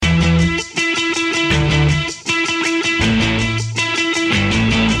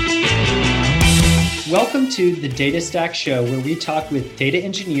to the Data Stack Show, where we talk with data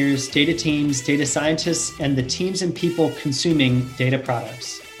engineers, data teams, data scientists, and the teams and people consuming data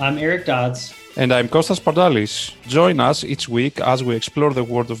products. I'm Eric Dodds. And I'm Kostas Pardalis. Join us each week as we explore the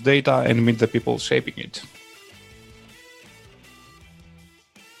world of data and meet the people shaping it.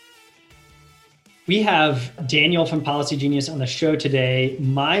 We have Daniel from Policygenius on the show today.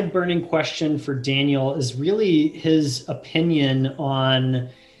 My burning question for Daniel is really his opinion on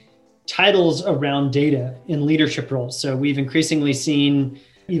titles around data in leadership roles. So we've increasingly seen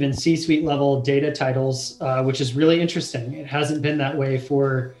even C-suite level data titles, which is really interesting. It hasn't been that way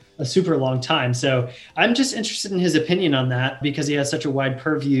for a super long time. So I'm just interested in his opinion on that because he has such a wide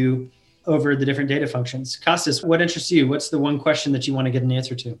purview over the different data functions. Kostas, what interests you? What's the one question that you want to get an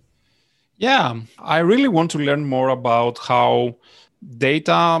answer to? Yeah, I really want to learn more about how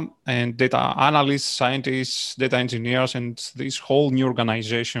data and data analysts, scientists, data engineers, and this whole new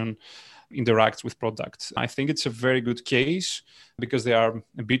organization interacts with products. I think it's a very good case because they are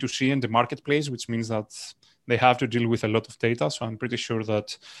a B2C in the marketplace, which means that they have to deal with a lot of data. So I'm pretty sure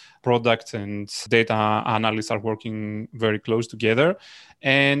that product and data analysts are working very close together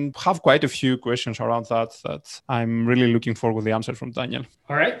and have quite a few questions around that I'm really looking forward to the answer from Daniel.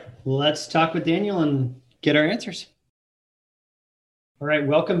 All right, let's talk with Daniel and get our answers. All right,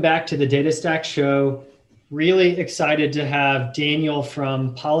 welcome back to the Data Stack Show. Really excited to have Daniel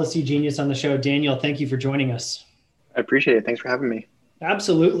from Policygenius on the show. Daniel, thank you for joining us. I appreciate it. Thanks for having me.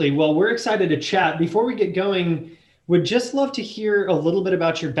 Absolutely. Well, we're excited to chat. Before we get going, would just love to hear a little bit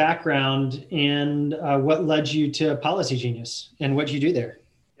about your background and what led you to Policygenius and what you do there.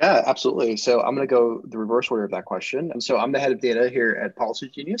 Yeah, absolutely. So I'm going to go the reverse order of that question. And so I'm the head of data here at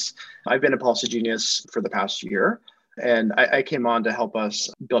Policygenius. I've been at Policygenius for the past year, and I came on to help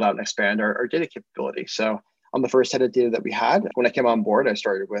us build out and expand our data capability. So I'm the first head of data that we had. When I came on board, I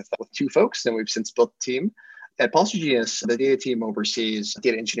started with two folks, and we've since built a team. At Policygenius, the data team oversees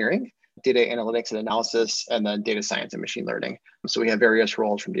data engineering, data analytics and analysis, and then data science and machine learning. So we have various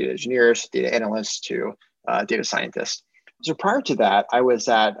roles from data engineers, data analysts to data scientists. So prior to that, I was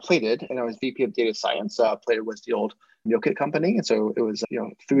at Plated, and I was VP of data science. Plated was the old meal kit company, and so it was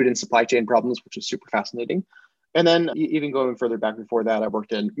food and supply chain problems, which was super fascinating. And then even going further back before that, I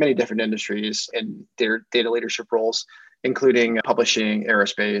worked in many different industries in data leadership roles, including publishing,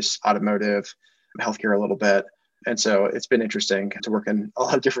 aerospace, automotive, healthcare a little bit. And so it's been interesting to work in a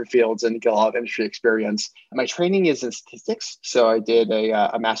lot of different fields and get a lot of industry experience. My training is in statistics. So I did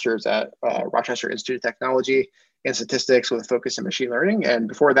a master's at Rochester Institute of Technology in statistics with a focus in machine learning. And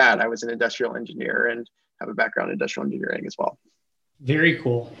before that, I was an industrial engineer and have a background in industrial engineering as well. Very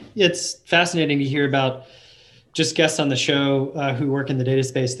cool. It's fascinating to hear about just guests on the show who work in the data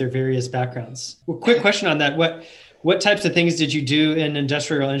space, their various backgrounds. Well, quick question on that. What types of things did you do in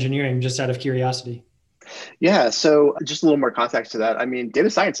industrial engineering, just out of curiosity? Yeah, so just a little more context to that. I mean, data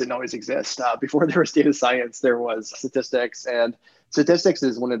science didn't always exist. Before there was data science, there was statistics. And statistics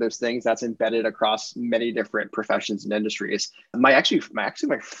is one of those things that's embedded across many different professions and industries. My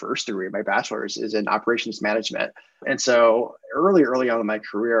first degree, my bachelor's, is in operations management. And so early on in my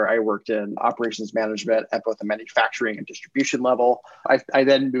career, I worked in operations management at both the manufacturing and distribution level. I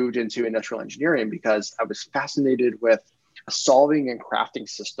then moved into industrial engineering because I was fascinated with solving and crafting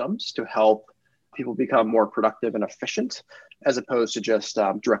systems to help people become more productive and efficient, as opposed to just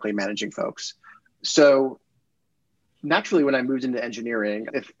directly managing folks. So naturally, when I moved into engineering,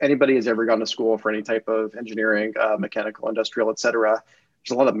 if anybody has ever gone to school for any type of engineering, mechanical, industrial, et cetera,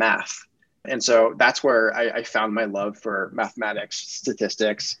 there's a lot of math. And so that's where I found my love for mathematics,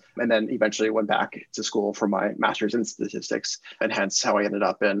 statistics, and then eventually went back to school for my master's in statistics, and hence how I ended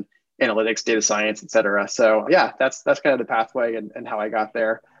up in analytics, data science, et cetera. So yeah, that's kind of the pathway and how I got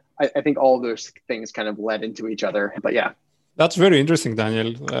there. I think all of those things kind of led into each other, but yeah. That's very interesting,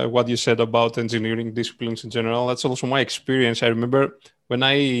 Daniel, what you said about engineering disciplines in general. That's also my experience. I remember when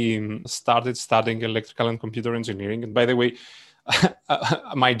I started studying electrical and computer engineering, and by the way,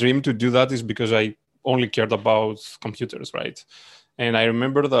 my dream to do that is because I only cared about computers, right? And I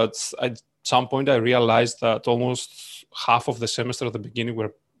remember that at some point I realized that almost half of the semester at the beginning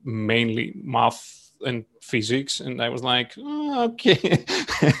were mainly math and physics, and I was like, okay,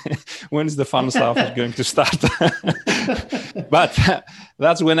 when's the fun stuff is going to start? But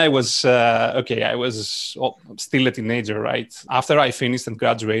that's when I was still a teenager, right? After I finished and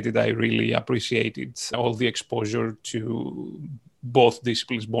graduated, I really appreciated all the exposure to both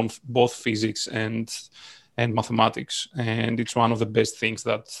disciplines, both physics and and mathematics. And it's one of the best things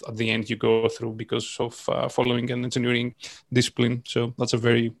that at the end you go through because of following an engineering discipline. So that's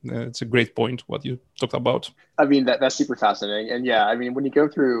it's a great point, what you talked about. I mean, that's super fascinating. And yeah, I mean, when you go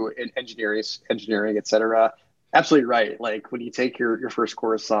through engineering, et cetera, absolutely right. Like when you take your first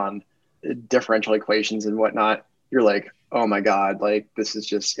course on differential equations and whatnot, you're like, oh my God, like this is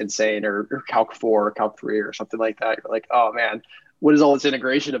just insane, or Calc 4 or Calc 3 or something like that. You're like, oh man, what is all this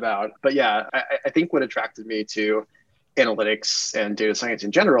integration about? But yeah, I think what attracted me to analytics and data science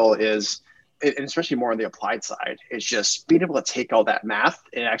in general is, and especially more on the applied side, is just being able to take all that math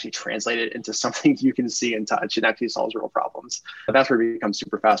and actually translate it into something you can see and touch and actually solves real problems. And that's where it becomes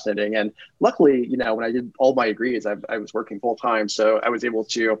super fascinating. And luckily, when I did all my degrees, I was working full time. So I was able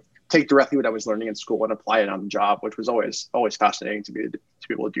to take directly what I was learning in school and apply it on the job, which was always fascinating to be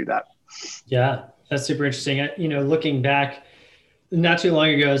able to do that. Yeah, that's super interesting. Looking back, not too long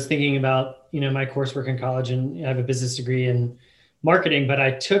ago, I was thinking about, my coursework in college, and I have a business degree in marketing, but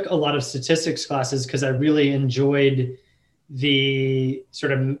I took a lot of statistics classes because I really enjoyed the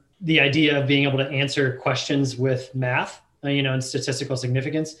idea of being able to answer questions with math, and statistical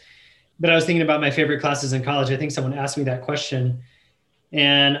significance. But I was thinking about my favorite classes in college. I think someone asked me that question,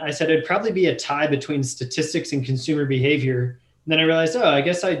 and I said it'd probably be a tie between statistics and consumer behavior. And then I realized, I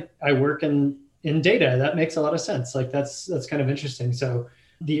guess I work in data. That makes a lot of sense. Like that's kind of interesting. So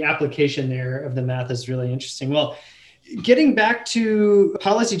the application there of the math is really interesting. Well, getting back to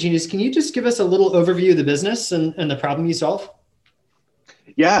Policygenius, can you just give us a little overview of the business and the problem you solve?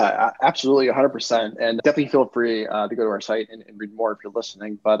 Yeah, absolutely, 100%. And definitely feel free to go to our site and read more if you're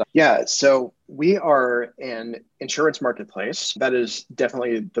listening. But so we are an insurance marketplace. That is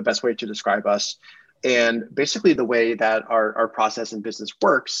definitely the best way to describe us. And basically the way that our process and business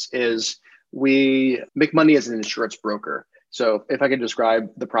works is we make money as an insurance broker. So if I can describe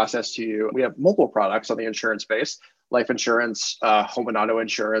the process to you, we have multiple products on the insurance space: life insurance, home and auto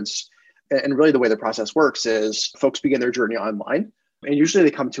insurance. And really the way the process works is folks begin their journey online. And usually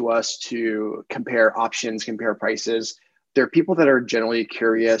they come to us to compare options, compare prices. They're people that are generally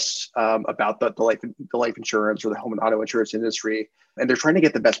curious about the life insurance or the home and auto insurance industry, and they're trying to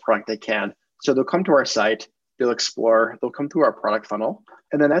get the best product they can. So they'll come to our site, they'll explore, they'll come through our product funnel.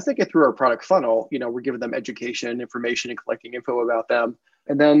 And then as they get through our product funnel, we're giving them education, information, and collecting info about them.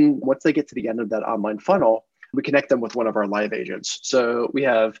 And then once they get to the end of that online funnel, we connect them with one of our live agents. So we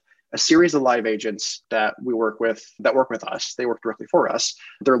have a series of live agents that we work with us. They work directly for us.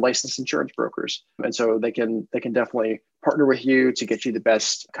 They're licensed insurance brokers. And so they can definitely partner with you to get you the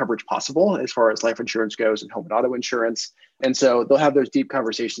best coverage possible as far as life insurance goes and home and auto insurance. And so they'll have those deep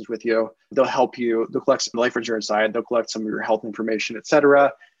conversations with you. They'll help you. They'll collect some life insurance side. They'll collect some of your health information, et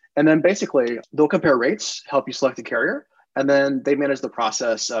cetera. And then basically they'll compare rates, help you select a carrier. And then they manage the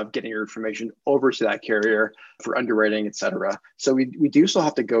process of getting your information over to that carrier for underwriting, et cetera. So we do still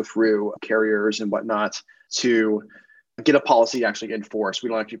have to go through carriers and whatnot to get a policy actually enforced. We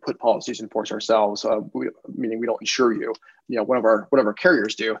don't actually put policies in force ourselves, meaning we don't insure you. One of our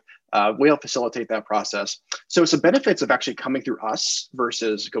carriers do. We help facilitate that process. So some benefits of actually coming through us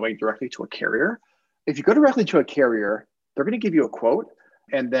versus going directly to a carrier. If you go directly to a carrier, they're going to give you a quote.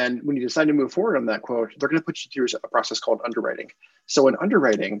 And then when you decide to move forward on that quote, they're going to put you through a process called underwriting. So in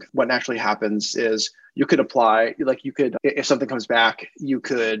underwriting, what actually happens is you could apply, if something comes back, your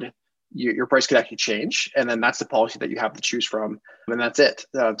price could actually change. And then that's the policy that you have to choose from. And that's it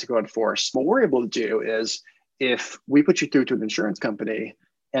to go enforce. What we're able to do is if we put you through to an insurance company,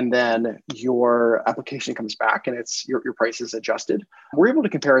 and then your application comes back and it's your price is adjusted, we're able to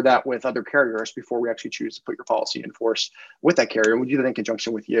compare that with other carriers before we actually choose to put your policy in force with that carrier. And we do that in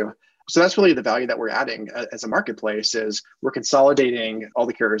conjunction with you. So that's really the value that we're adding as a marketplace is we're consolidating all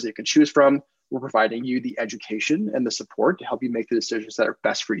the carriers that you can choose from. We're providing you the education and the support to help you make the decisions that are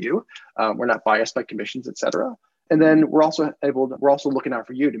best for you. We're not biased by commissions, et cetera. And then we're also looking out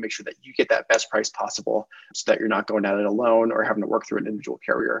for you to make sure that you get that best price possible so that you're not going at it alone or having to work through an individual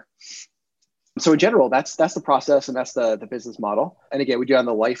carrier. So in general, that's the process and that's the business model. And again, we do on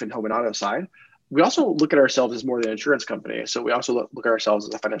the life and home and auto side. We also look at ourselves as more than an insurance company. So we also look at ourselves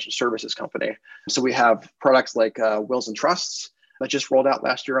as a financial services company. So we have products like wills and trusts that just rolled out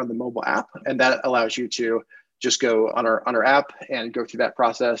last year on the mobile app. And that allows you to just go on our app and go through that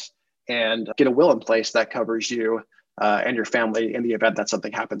process and get a will in place that covers you and your family in the event that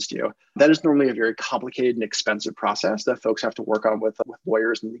something happens to you. That is normally a very complicated and expensive process that folks have to work on with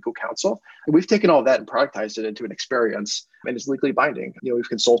lawyers and legal counsel. And we've taken all that and productized it into an experience, and it's legally binding. We've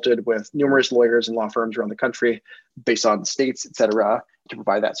consulted with numerous lawyers and law firms around the country based on states, et cetera, to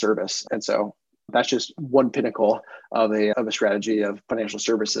provide that service. And so that's just one pinnacle of a strategy of financial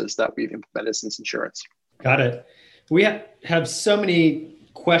services that we've implemented since insurance. Got it. We have so many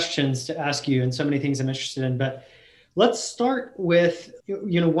questions to ask you and so many things I'm interested in, but let's start with,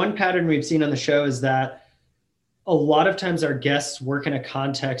 one pattern we've seen on the show is that a lot of times our guests work in a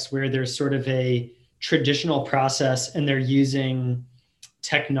context where there's sort of a traditional process and they're using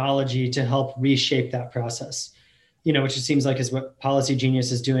technology to help reshape that process, which it seems like is what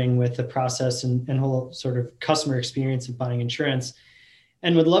Policygenius is doing with the process and whole sort of customer experience of buying insurance.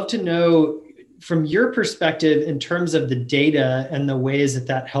 And would love to know from your perspective in terms of the data and the ways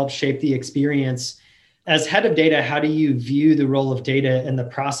that helps shape the experience. As head of data, how do you view the role of data in the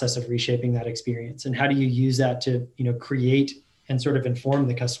process of reshaping that experience? And how do you use that to, create and sort of inform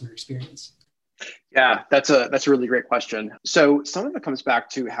the customer experience? Yeah, that's a really great question. So some of it comes back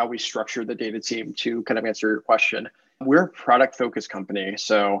to how we structure the data team to kind of answer your question. We're a product-focused company.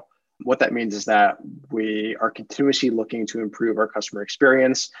 So what that means is that we are continuously looking to improve our customer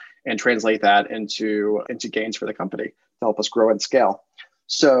experience and translate that into gains for the company to help us grow and scale.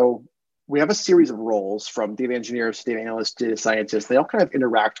 So we have a series of roles from data engineers, data analysts, data scientists. They all kind of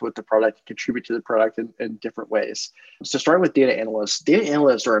interact with the product, contribute to the product in different ways. So starting with data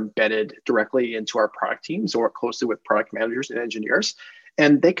analysts are embedded directly into our product teams or work closely with product managers and engineers.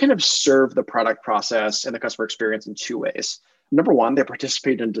 And they kind of serve the product process and the customer experience in two ways. Number one, they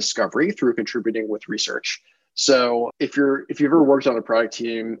participate in discovery through contributing with research. So if you've ever worked on a product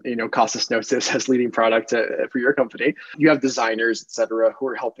team, Costas knows this as leading product for your company, you have designers, et cetera, who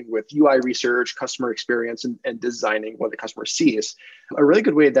are helping with UI research, customer experience, and designing what the customer sees. A really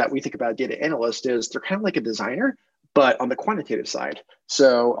good way that we think about data analyst is they're kind of like a designer, but on the quantitative side.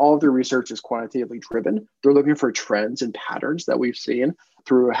 So all of their research is quantitatively driven. They're looking for trends and patterns that we've seen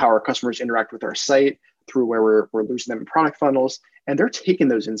through how our customers interact with our site, through where we're losing them in product funnels. And they're taking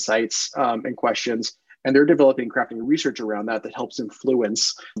those insights and questions, and they're developing and crafting research around that helps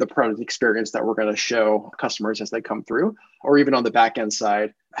influence the product experience that we're going to show customers as they come through, or even on the back end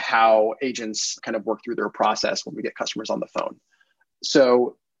side, how agents kind of work through their process when we get customers on the phone.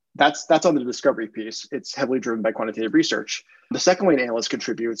 So that's on the discovery piece. It's heavily driven by quantitative research. The second way an analyst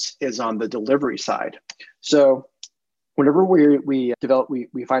contributes is on the delivery side. So whenever we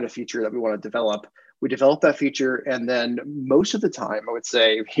find a feature that we want to develop, we develop that feature, and then most of the time, I would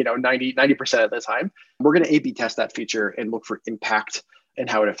say, 90% of the time, we're going to A/B test that feature and look for impact and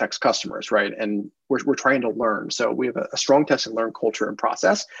how it affects customers, right? And we're trying to learn. So we have a strong test and learn culture and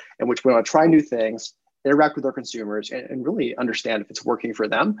process in which we want to try new things, interact with our consumers, and really understand if it's working for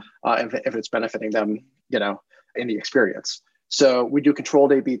them, if it's benefiting them, in the experience. So we do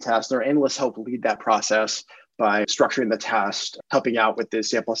controlled A/B tests. Our analysts help lead that process by structuring the test, helping out with the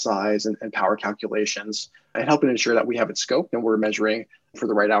sample size and power calculations, and helping ensure that we have it scoped and we're measuring for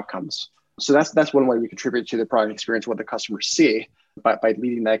the right outcomes. So that's one way we contribute to the product experience, what the customers see, by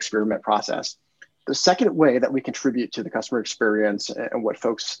leading that experiment process. The second way that we contribute to the customer experience and what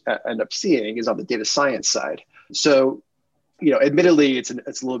folks end up seeing is on the data science side. So, admittedly, it's a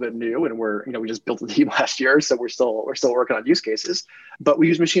little bit new, and we just built a team last year, so we're still working on use cases. But we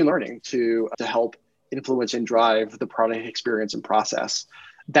use machine learning to help influence and drive the product experience and process.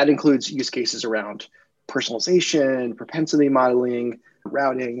 That includes use cases around personalization, propensity modeling,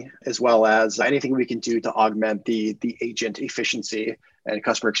 routing, as well as anything we can do to augment the agent efficiency and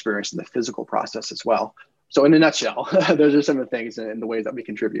customer experience in the physical process as well. So in a nutshell, those are some of the things and the ways that we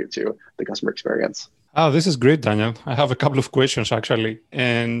contribute to the customer experience. Oh, this is great, Daniel. I have a couple of questions, actually.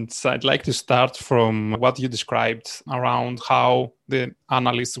 And I'd like to start from what you described around how the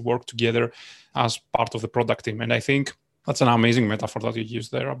analysts work together as part of the product team. And I think that's an amazing metaphor that you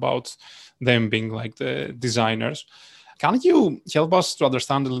used there about them being like the designers. Can you help us to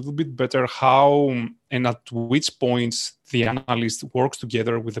understand a little bit better how and at which points the analyst works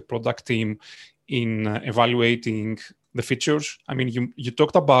together with the product team in evaluating the features? I mean, you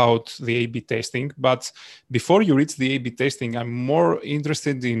talked about the A/B testing, but before you reach the A/B testing, I'm more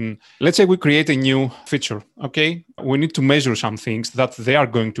interested in, let's say we create a new feature, okay? We need to measure some things that they are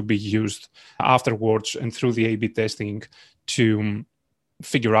going to be used afterwards and through the A/B testing to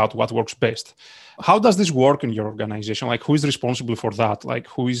figure out what works best. How does this work in your organization? Like, who is responsible for that? Like,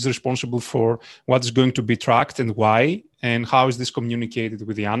 who is responsible for what's going to be tracked and why? And how is this communicated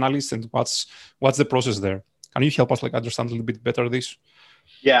with the analysts? And what's the process there? Can you help us understand a little bit better this?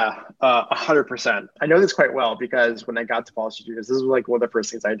 Yeah, 100%. I know this quite well because when I got to Policygenius, this was one of the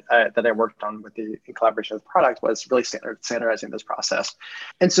first things that I worked on in collaboration with product was really standardizing this process.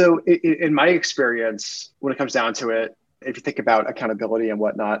 And so in my experience, when it comes down to it, if you think about accountability and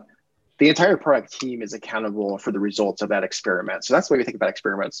whatnot, the entire product team is accountable for the results of that experiment. So that's the way we think about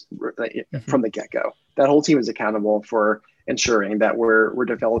experiments from the get-go. That whole team is accountable for ensuring that we're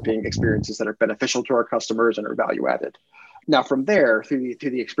developing experiences that are beneficial to our customers and are value added. Now, from there, through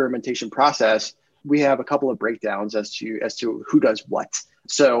the experimentation process, we have a couple of breakdowns as to who does what.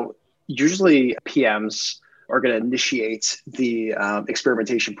 So usually PMs are going to initiate the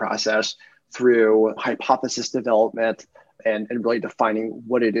experimentation process through hypothesis development and really defining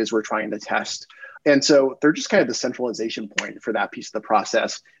what it is we're trying to test. And so they're just kind of the centralization point for that piece of the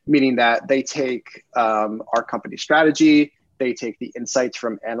process, meaning that they take our company strategy, they take the insights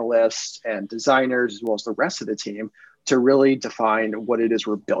from analysts and designers, as well as the rest of the team, to really define what it is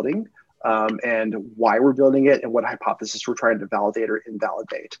we're building and why we're building it and what hypothesis we're trying to validate or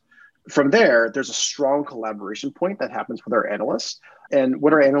invalidate. From there, there's a strong collaboration point that happens with our analysts. And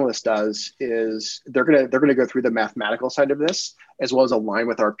what our analyst does is they're gonna go through the mathematical side of this, as well as align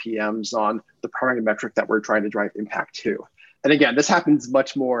with our PMs on the primary metric that we're trying to drive impact to. And again, this happens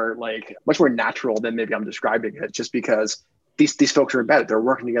much more natural than maybe I'm describing it, just because these folks are embedded. They're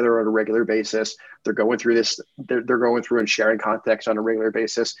working together on a regular basis. They're going through this. They're going through and sharing context on a regular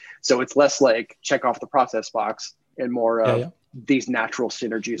basis. So it's less like check off the process box and more of these natural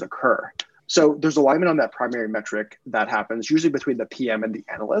synergies occur. So there's alignment on that primary metric that happens usually between the PM and the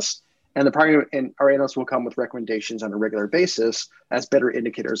analyst. And our analysts will come with recommendations on a regular basis as better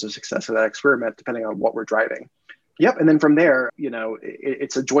indicators of success of that experiment, depending on what we're driving. Yep. And then from there,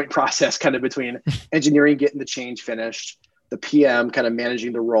 it's a joint process kind of between engineering getting the change finished, the PM kind of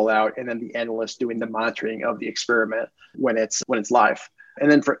managing the rollout, and then the analyst doing the monitoring of the experiment when it's live. And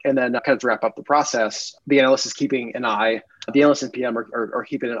then kind of to wrap up the process, the analyst is keeping an eye. The analyst and PM are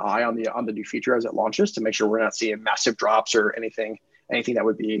keeping an eye on the new feature as it launches to make sure we're not seeing massive drops or anything that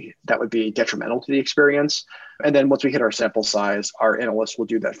would be detrimental to the experience. And then once we hit our sample size, our analysts will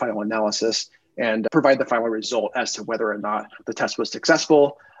do that final analysis and provide the final result as to whether or not the test was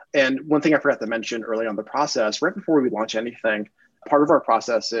successful. And one thing I forgot to mention early on the process, right before we launch anything, part of our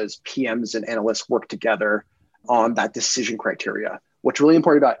process is PMs and analysts work together on that decision criteria. What's really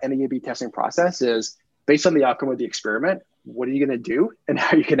important about any A/B testing process is based on the outcome of the experiment, what are you going to do and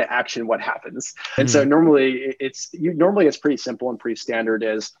how are you going to action what happens? And so normally it's pretty simple and pretty standard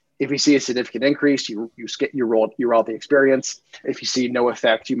is if you see a significant increase, you roll out the experience. If you see no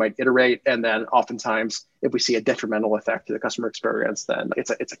effect, you might iterate. And then oftentimes if we see a detrimental effect to the customer experience, then it's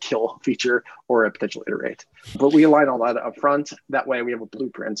a kill feature or a potential iterate. But we align all that up front. That way we have a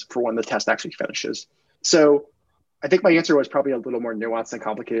blueprint for when the test actually finishes. So I think my answer was probably a little more nuanced and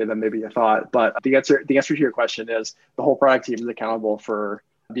complicated than maybe I thought, but the answer to your question is the whole product team is accountable for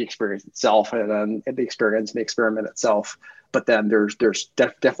the experience itself and then the experience and the experiment itself. But then there's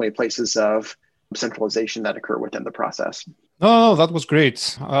definitely places of centralization that occur within the process. No, that was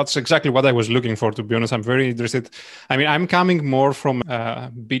great. That's exactly what I was looking for, to be honest. I'm very interested. I mean, I'm coming more from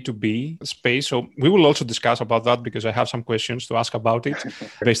a B2B space. So we will also discuss about that because I have some questions to ask about it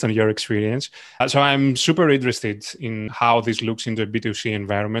based on your experience. So I'm super interested in how this looks into a B2C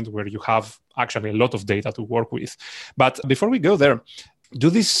environment where you have actually a lot of data to work with. But before we go there,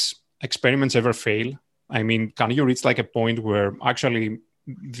 do these experiments ever fail? I mean, can you reach like a point where actually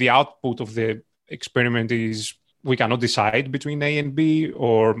the output of the experiment is we cannot decide between A and B,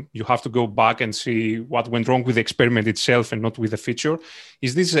 or you have to go back and see what went wrong with the experiment itself and not with the feature?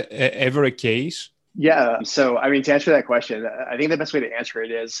 Is this ever a case? Yeah. So, I mean, to answer that question, I think the best way to answer it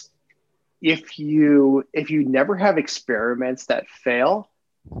is if you never have experiments that fail,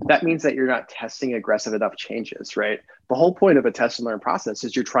 that means that you're not testing aggressive enough changes, right? The whole point of a test and learn process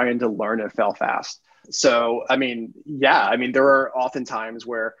is you're trying to learn and fail fast. So, there are often times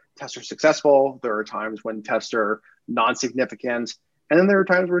where tests are successful. There are times when tests are non-significant. And then there are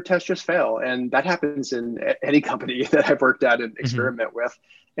times where tests just fail. And that happens in any company that I've worked at and experiment with.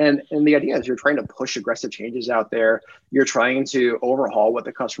 And the idea is you're trying to push aggressive changes out there. You're trying to overhaul what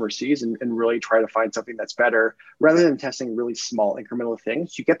the customer sees and really try to find something that's better. Rather than testing really small incremental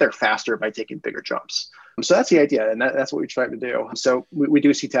things, you get there faster by taking bigger jumps. So that's the idea. And that's what we try to do. So we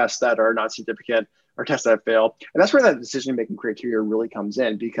do see tests that are not significant or tests that fail. And that's where that decision-making criteria really comes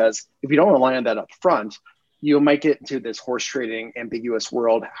in, because if you don't rely on that up front, you might get into this horse trading ambiguous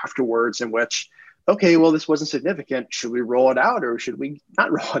world afterwards in which, okay, well, this wasn't significant. Should we roll it out or should we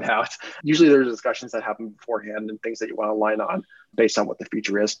not roll it out? Usually there's discussions that happen beforehand and things that you want to align on based on what the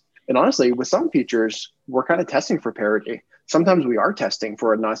feature is. And honestly, with some features, we're kind of testing for parity. Sometimes we are testing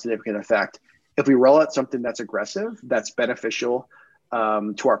for a non-significant effect. If we roll out something that's aggressive, that's beneficial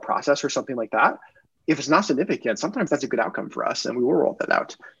to our process or something like that, if it's not significant, sometimes that's a good outcome for us and we will roll that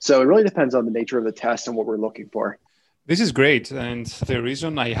out. So it really depends on the nature of the test and what we're looking for. This is great. And the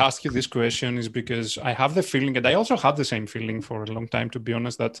reason I ask you this question is because I have the feeling, and I also had the same feeling for a long time, to be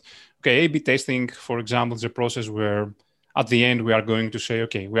honest, that, okay, A/B testing, for example, is a process where at the end, we are going to say,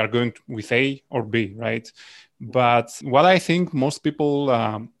 okay, we are going with A or B, right? But what I think most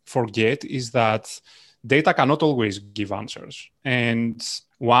people forget is that data cannot always give answers. And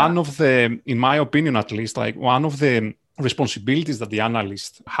one of the, in my opinion at least, like one of the responsibilities that the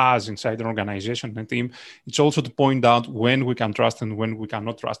analyst has inside an organization and team, it's also to point out when we can trust and when we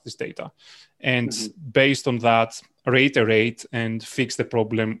cannot trust this data. And based on that, reiterate and fix the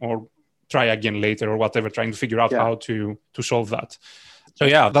problem or try again later or whatever, trying to figure out how to solve that. So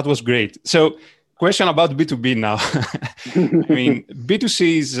yeah, that was great. So question about B2B now. I mean,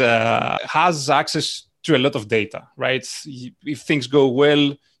 B2C has access to a lot of data, right? If things go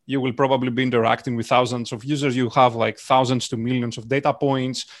well, you will probably be interacting with thousands of users. You have like thousands to millions of data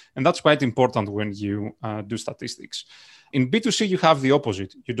points. And that's quite important when you do statistics. In B2C, you have the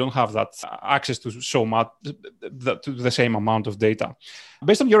opposite. You don't have that access to so much, to the same amount of data.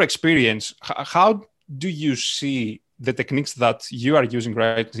 Based on your experience, how do you see the techniques that you are using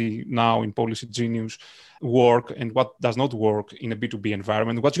right now in Policygenius work and what does not work in a B2B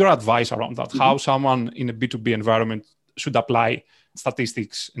environment? What's your advice around that? How someone in a B2B environment should apply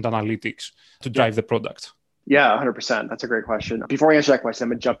statistics and analytics to drive the product? Yeah, 100%. That's a great question. Before I answer that question, I'm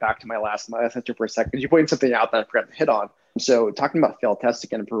going to jump back to my last answer for a second. You pointed something out that I forgot to hit on. So talking about failed tests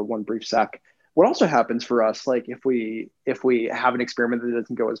again for one brief sec, what also happens for us, like if we have an experiment that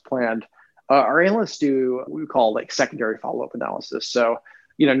doesn't go as planned, our analysts do what we call like secondary follow-up analysis. So,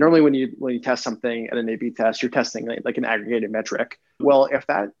 normally when you test something at an A/B test, you're testing like an aggregated metric. Well, if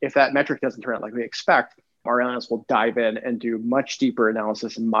that metric doesn't turn out like we expect, our analysts will dive in and do much deeper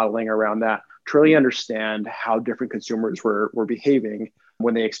analysis and modeling around that to really understand how different consumers were behaving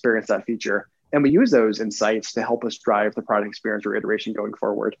when they experienced that feature. And we use those insights to help us drive the product experience or iteration going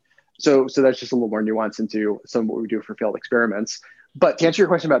forward. So that's just a little more nuance into some of what we do for failed experiments. But to answer your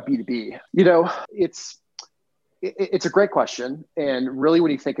question about B2B, it's a great question. And really,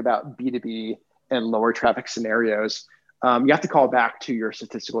 when you think about B2B and lower traffic scenarios, you have to call back to your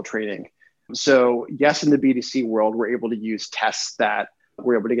statistical training. So yes, in the B2C world, we're able to use tests that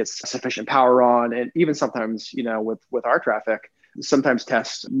we're able to get sufficient power on. And even sometimes, with our traffic, sometimes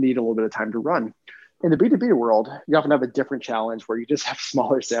tests need a little bit of time to run. In the B2B world, you often have a different challenge where you just have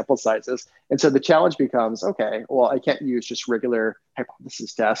smaller sample sizes. And so the challenge becomes, okay, well, I can't use just regular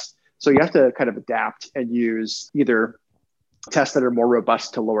hypothesis tests. So you have to kind of adapt and use either tests that are more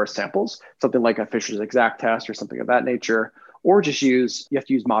robust to lower samples, something like a Fisher's exact test or something of that nature, or you have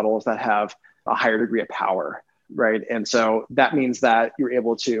to use models that have a higher degree of power, right? And so that means that you're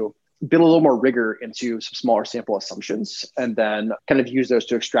able to build a little more rigor into some smaller sample assumptions and then kind of use those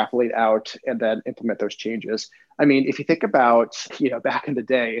to extrapolate out and then implement those changes. I mean, if you think about, back in the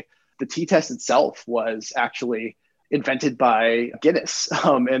day, the t-test itself was actually invented by Guinness.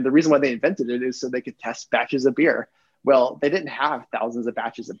 And the reason why they invented it is so they could test batches of beer. Well, they didn't have thousands of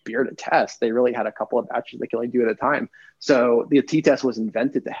batches of beer to test. They really had a couple of batches they could only do at a time. So the t-test was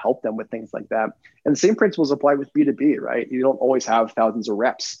invented to help them with things like that. And the same principles apply with B2B, right? You don't always have thousands of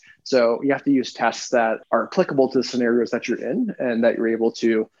reps. So you have to use tests that are applicable to the scenarios that you're in and that you're able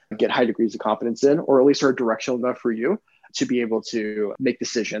to get high degrees of confidence in, or at least are directional enough for you to be able to make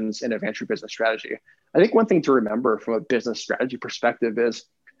decisions and advance your business strategy. I think one thing to remember from a business strategy perspective is,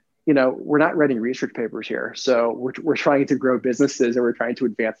 we're not writing research papers here. So we're trying to grow businesses and we're trying to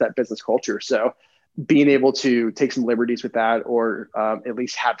advance that business culture. So being able to take some liberties with that or at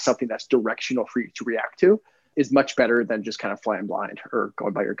least have something that's directional for you to react to is much better than just kind of flying blind or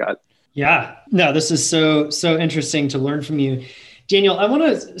going by your gut. Yeah, no, this is so interesting to learn from you. Daniel, I want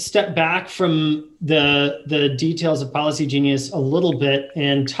to step back from the details of Policygenius a little bit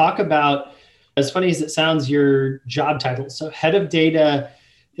and talk about, as funny as it sounds, your job title. So head of data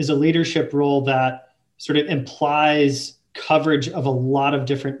is a leadership role that sort of implies coverage of a lot of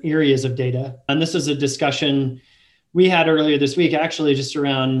different areas of data. And this is a discussion we had earlier this week, actually, just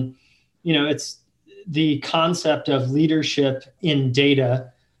around, it's the concept of leadership in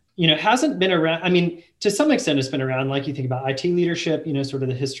data, hasn't been around. I mean, to some extent, it's been around, like you think about IT leadership, sort of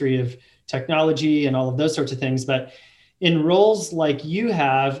the history of technology and all of those sorts of things. But in roles like you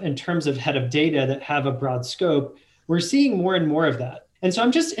have, in terms of head of data that have a broad scope, we're seeing more and more of that. And so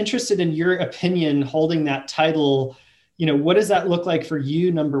I'm just interested in your opinion, holding that title, what does that look like for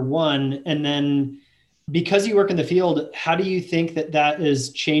you, number one? And then because you work in the field, how do you think that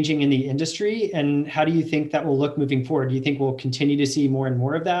is changing in the industry? And how do you think that will look moving forward? Do you think we'll continue to see more and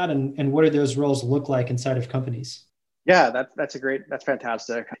more of that? And what do those roles look like inside of companies? Yeah, that's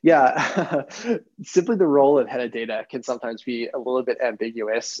fantastic. Yeah, simply the role of head of data can sometimes be a little bit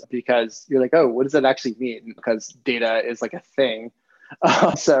ambiguous because you're like, oh, what does that actually mean? Because data is like a thing.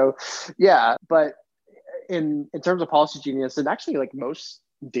 So yeah, but in terms of Policygenius, and actually like most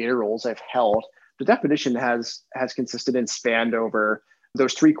data roles I've held, the definition has consisted and spanned over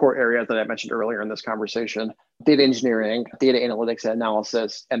those three core areas that I mentioned earlier in this conversation: data engineering, data analytics and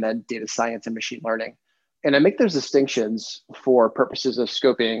analysis, and then data science and machine learning. And I make those distinctions for purposes of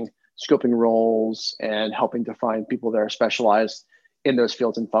scoping roles and helping to find people that are specialized in those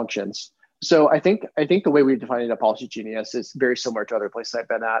fields and functions. So I think the way we define it at Policygenius is very similar to other places I've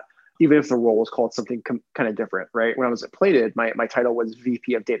been at, even if the role was called something kind of different, right? When I was at Plated, my title was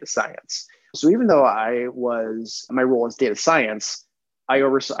VP of Data Science. So even though my role is data science, I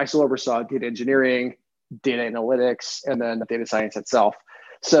still oversaw data engineering, data analytics, and then data science itself.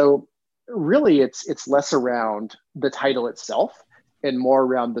 So really, it's less around the title itself and more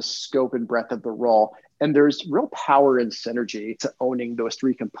around the scope and breadth of the role. And there's real power and synergy to owning those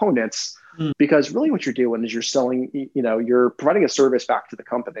three components, because really what you're doing is you're selling, you're providing a service back to the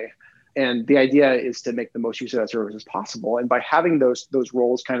company. And the idea is to make the most use of that service as possible. And by having those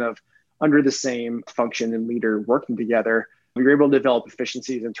roles kind of under the same function and leader working together, you're able to develop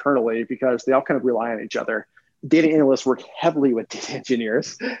efficiencies internally because they all kind of rely on each other. Data analysts work heavily with data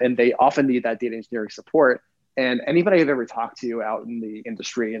engineers, and they often need that data engineering support. And anybody I've ever talked to out in the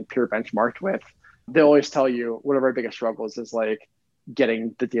industry and peer benchmarked with, they'll always tell you one of our biggest struggles is like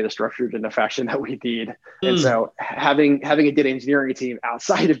getting the data structured in a fashion that we need. And so having a data engineering team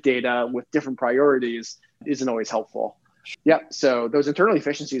outside of data with different priorities isn't always helpful. Yeah. So those internal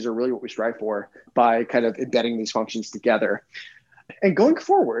efficiencies are really what we strive for by kind of embedding these functions together. And going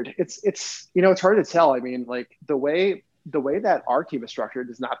forward, it's hard to tell. I mean, like the way that our team is structured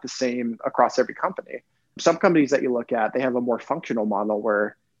is not the same across every company. Some companies that you look at, they have a more functional model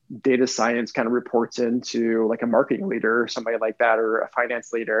where data science kind of reports into like a marketing leader or somebody like that, or a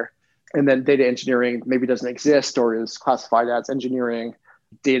finance leader. And then data engineering maybe doesn't exist or is classified as engineering.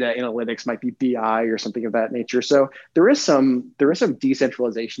 Data analytics might be BI or something of that nature. So there is some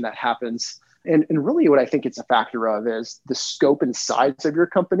decentralization that happens. And really what I think it's a factor of is the scope and size of your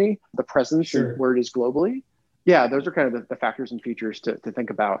company, the presence and where it is globally. Yeah, those are kind of the factors and features to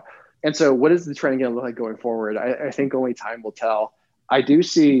think about. And so what is the trend going to look like going forward? I think only time will tell. I do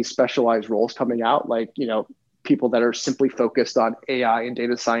see specialized roles coming out, like, people that are simply focused on AI and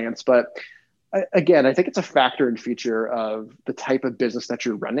data science. But again, I think it's a factor and feature of the type of business that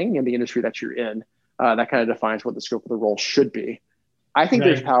you're running and the industry that you're in that kind of defines what the scope of the role should be. I think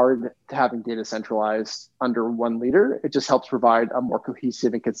there's power to having data centralized under one leader. It just helps provide a more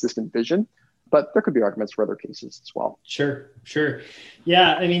cohesive and consistent vision. But there could be arguments for other cases as well. Sure.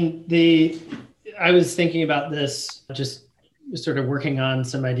 Yeah, I mean, I was thinking about this, just sort of working on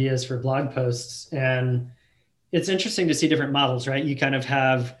some ideas for blog posts, and it's interesting to see different models, right? You kind of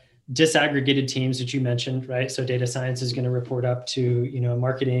have disaggregated teams that you mentioned, right? So data science is going to report up to,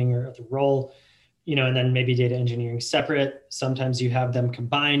 marketing or other role, and then maybe data engineering separate. Sometimes you have them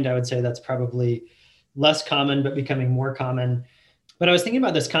combined. I would say that's probably less common, but becoming more common. But I was thinking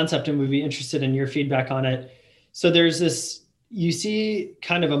about this concept and would be interested in your feedback on it. So there's this, you see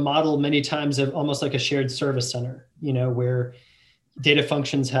kind of a model many times of almost like a shared service center, where data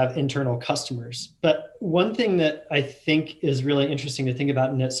functions have internal customers. But one thing that I think is really interesting to think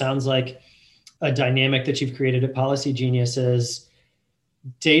about, and it sounds like a dynamic that you've created at Policygenius, is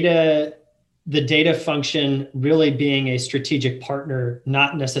the data function really being a strategic partner,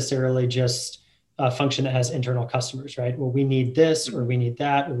 not necessarily just a function that has internal customers, right? Well, we need this, or we need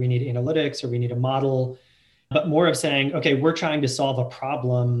that, or we need analytics, or we need a model, but more of saying, okay, we're trying to solve a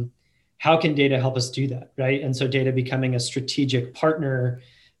problem. How can data help us do that, right? And so data becoming a strategic partner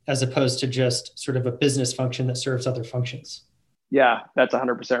as opposed to just sort of a business function that serves other functions. Yeah, that's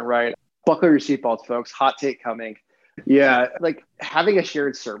 100% right. Buckle your seatbelts, folks. Hot take coming. Yeah, like having a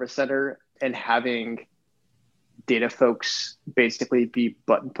shared service center and having data folks basically be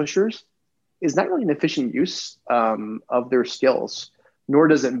button pushers is not really an efficient use of their skills, nor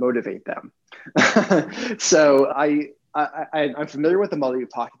does it motivate them. So I'm familiar with the model you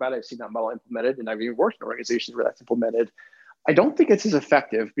talked about. I've seen that model implemented, and I've even worked in organizations where that's implemented. I don't think it's as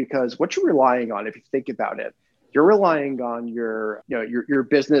effective because what you're relying on, if you think about it, you're relying on your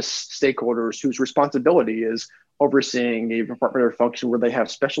business stakeholders whose responsibility is overseeing a department or function where they have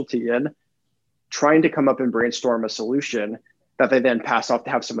specialty in, trying to come up and brainstorm a solution that they then pass off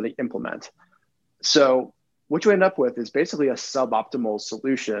to have somebody implement. So what you end up with is basically a suboptimal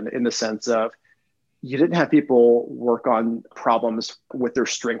solution in the sense of you didn't have people work on problems with their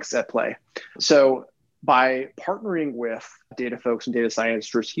strengths at play. So by partnering with data folks and data science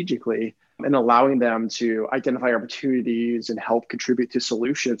strategically and allowing them to identify opportunities and help contribute to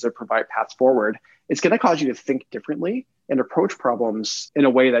solutions that provide paths forward, it's going to cause you to think differently and approach problems in a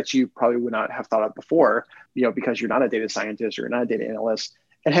way that you probably would not have thought of before, because you're not a data scientist or you're not a data analyst,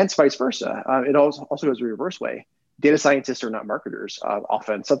 and hence vice versa. It also goes the reverse way. Data scientists are not marketers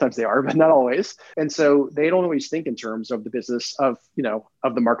often. Sometimes they are, but not always. And so they don't always think in terms of the business of the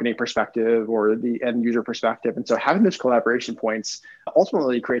marketing perspective or the end user perspective. And so having those collaboration points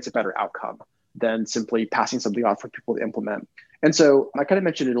ultimately creates a better outcome than simply passing something off for people to implement. And so I kind of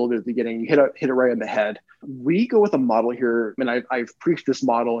mentioned it a little bit at the beginning. You hit it right on the head. We go with a model here, and I've preached this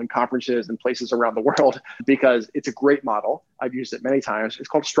model in conferences and places around the world because it's a great model. I've used it many times. It's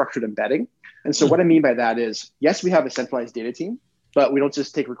called structured embedding. And so what I mean by that is, yes, we have a centralized data team, but we don't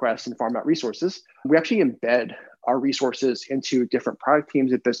just take requests and farm out resources. We actually embed our resources into different product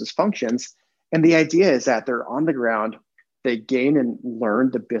teams and business functions. And the idea is that they're on the ground, they gain and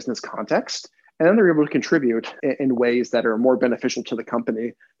learn the business context, and then they're able to contribute in ways that are more beneficial to the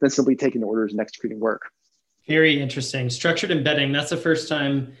company than simply taking orders and executing work. Very interesting. Structured embedding. That's the first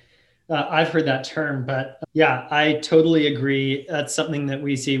time I've heard that term, but yeah, I totally agree. That's something that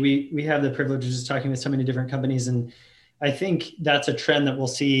we see. We have the privilege of just talking with so many different companies. And I think that's a trend that we'll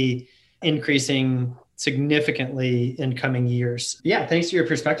see increasing significantly in coming years. Yeah, thanks for your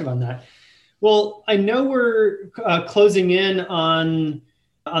perspective on that. Well, I know we're closing in on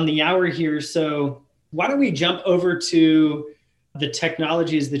the hour here. So why don't we jump over to the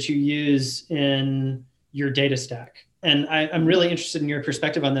technologies that you use in your data stack? And I'm really interested in your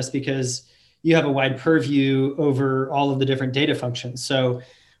perspective on this because you have a wide purview over all of the different data functions. So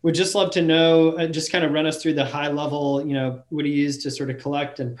would just love to know, just kind of run us through the high level, what do you use to sort of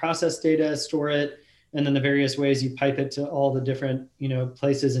collect and process data, store it, and then the various ways you pipe it to all the different,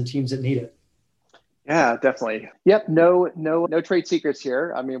 places and teams that need it. Yeah, definitely. Yep. No trade secrets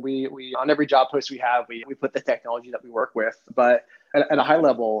here. I mean, we on every job post we have, we put the technology that we work with, but at a high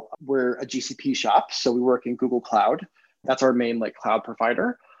level, we're a GCP shop. So we work in Google Cloud. That's our main cloud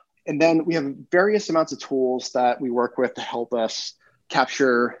provider. And then we have various amounts of tools that we work with to help us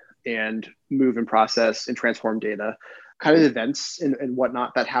capture and move and process and transform data, kind of events and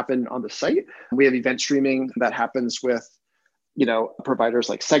whatnot that happen on the site. We have event streaming that happens with, providers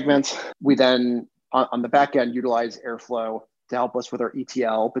like Segment. We then on the back end, utilize Airflow to help us with our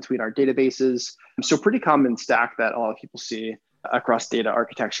ETL between our databases. So pretty common stack that a lot of people see across data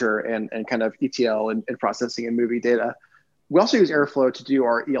architecture and kind of ETL and processing and moving data. We also use Airflow to do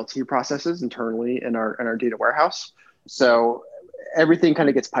our ELT processes internally in our data warehouse. So everything kind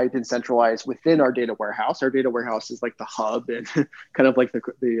of gets piped and centralized within our data warehouse. Our data warehouse is like the hub and kind of like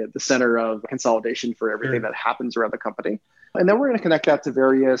the center of consolidation for everything that happens around the company. And then we're going to connect that to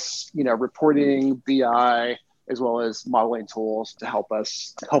various, reporting, BI, as well as modeling tools to help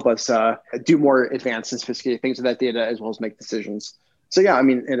us do more advanced and sophisticated things with that data, as well as make decisions. So yeah, I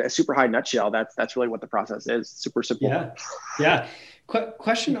mean, in a super high nutshell, that's really what the process is. Super simple. Yeah.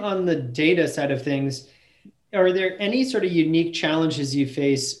 Question on the data side of things. Are there any sort of unique challenges you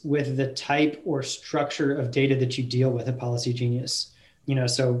face with the type or structure of data that you deal with at Policygenius?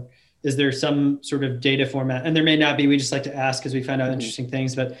 So is there some sort of data format? And there may not be, we just like to ask because we find out interesting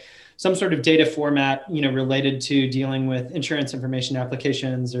things, but some sort of data format, related to dealing with insurance information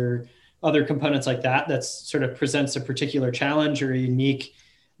applications or other components like that sort of presents a particular challenge or a unique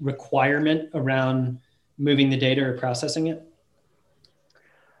requirement around moving the data or processing it?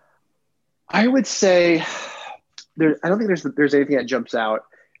 I would say I don't think there's anything that jumps out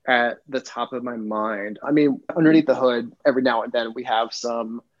at the top of my mind. I mean, underneath the hood, every now and then we have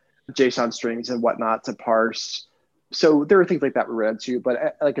some JSON strings and whatnot to parse. So there are things like that we run into,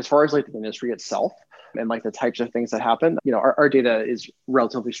 but as far as the industry itself and the types of things that happen, our data is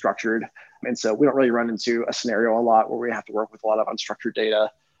relatively structured. And so we don't really run into a scenario a lot where we have to work with a lot of unstructured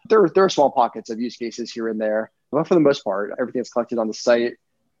data. There are small pockets of use cases here and there, but for the most part, everything that's collected on the site,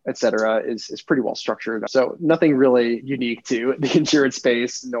 et cetera, is pretty well structured. So nothing really unique to the insurance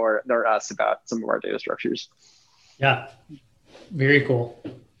space nor us about some of our data structures. Yeah, very cool.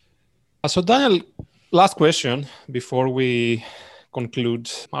 So Daniel, last question before we conclude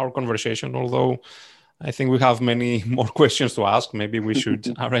our conversation, although I think we have many more questions to ask. Maybe we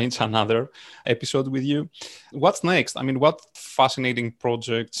should arrange another episode with you. What's next? I mean, what fascinating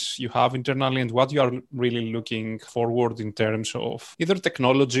projects you have internally and what you are really looking forward in terms of either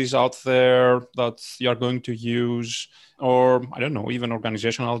technologies out there that you are going to use or, I don't know, even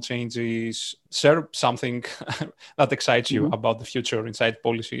organizational changes. Share something that excites you about the future inside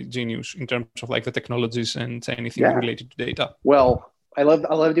Policygenius in terms of the technologies and anything related to data. Well, I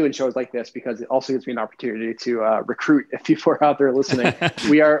love doing shows like this because it also gives me an opportunity to recruit if people are out there listening.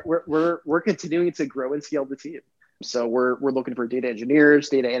 We're continuing to grow and scale the team. So we're looking for data engineers,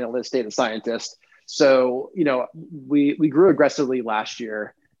 data analysts, data scientists. So, we grew aggressively last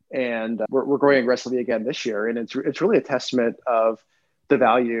year, and we're growing aggressively again this year. And it's really a testament of the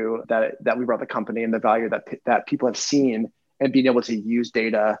value that we brought the company, and the value that people have seen, and being able to use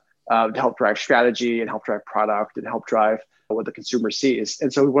data to help drive strategy and help drive product and help drive what the consumer sees.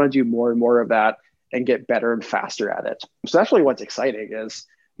 And so we want to do more and more of that and get better and faster at it. So that's really what's exciting is,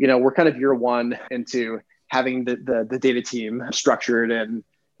 we're kind of year one into having the data team structured and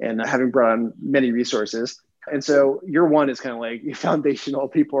having brought on many resources. And so year one is kind of like foundational.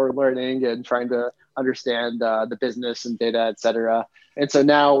 People are learning and trying to understand the business and data, et cetera. And so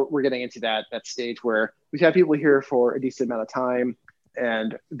now we're getting into that stage where we've had people here for a decent amount of time,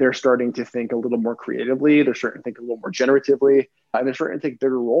 and they're starting to think a little more creatively. They're starting to think a little more generatively, and they're starting to take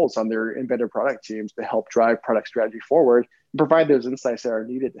bigger roles on their embedded product teams to help drive product strategy forward and provide those insights that are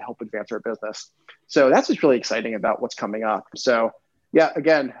needed to help advance our business. So that's what's really exciting about what's coming up. So yeah,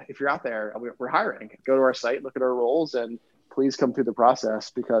 again, if you're out there, we're hiring. Go to our site, look at our roles, and please come through the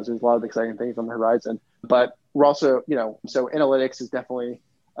process, because there's a lot of exciting things on the horizon. But we're also, so analytics is definitely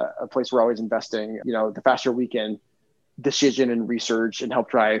a place we're always investing. The faster we can decision and research and help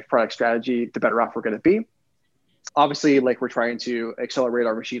drive product strategy, the better off we're going to be. Obviously, we're trying to accelerate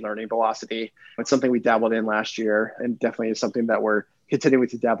our machine learning velocity. It's something we dabbled in last year, and definitely is something that we're continuing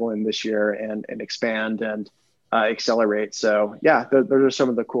to dabble in this year and expand and accelerate. So yeah, those are some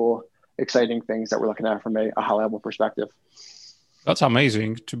of the cool, exciting things that we're looking at from a high level perspective. That's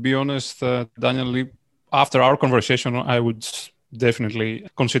amazing. To be honest, Daniel, after our conversation, I would definitely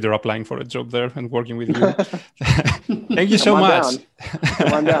consider applying for a job there and working with you. Thank you so much.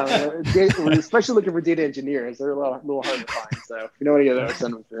 Come on down. We're especially looking for data engineers. They're a little hard to find. So if you know any of those,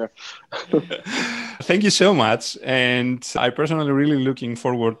 send them through. Thank you so much. And I personally really looking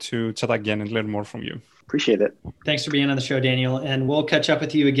forward to chat again and learn more from you. Appreciate it. Thanks for being on the show, Daniel. And we'll catch up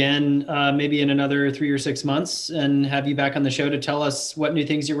with you again, maybe in another 3 or 6 months, and have you back on the show to tell us what new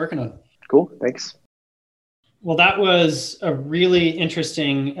things you're working on. Cool. Thanks. Well, that was a really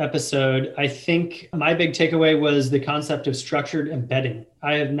interesting episode. I think my big takeaway was the concept of structured embedding.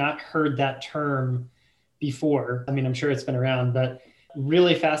 I have not heard that term before. I mean, I'm sure it's been around, but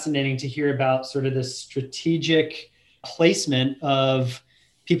really fascinating to hear about sort of this strategic placement of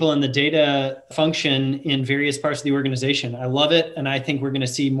people in the data function in various parts of the organization. I love it. And I think we're going to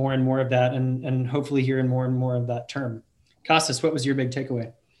see more and more of that, and hopefully hearing more and more of that term. Kostas, what was your big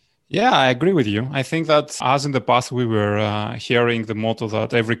takeaway? Yeah, I agree with you. I think that as in the past, we were hearing the motto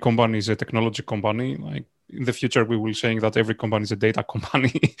that every company is a technology company. Like in the future, we will saying that every company is a data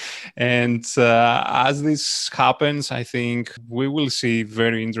company. And as this happens, I think we will see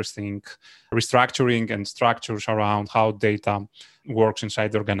very interesting restructuring and structures around how data works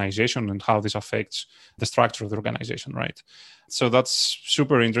inside the organization and how this affects the structure of the organization, right? So that's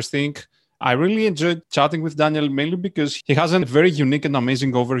super interesting. I really enjoyed chatting with Daniel, mainly because he has a very unique and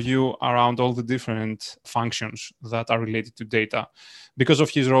amazing overview around all the different functions that are related to data because of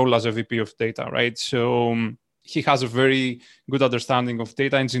his role as a VP of data, right? So he has a very good understanding of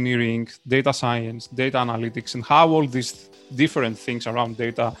data engineering, data science, data analytics, and how all these different things around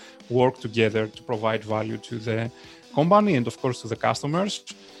data work together to provide value to the company and, of course, to the customers.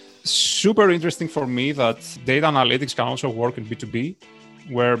 Super interesting for me that data analytics can also work in B2B,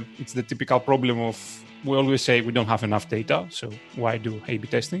 where it's the typical problem of, we always say we don't have enough data, so why do A/B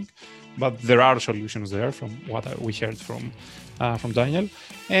testing? But there are solutions there from what we heard from Daniel.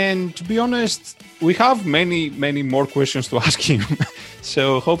 And to be honest, we have many, many more questions to ask him.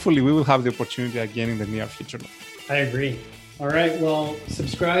 So hopefully we will have the opportunity again in the near future. I agree. All right, well,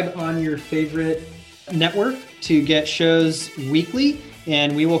 subscribe on your favorite network to get shows weekly,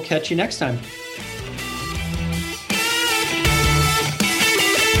 and we will catch you next time.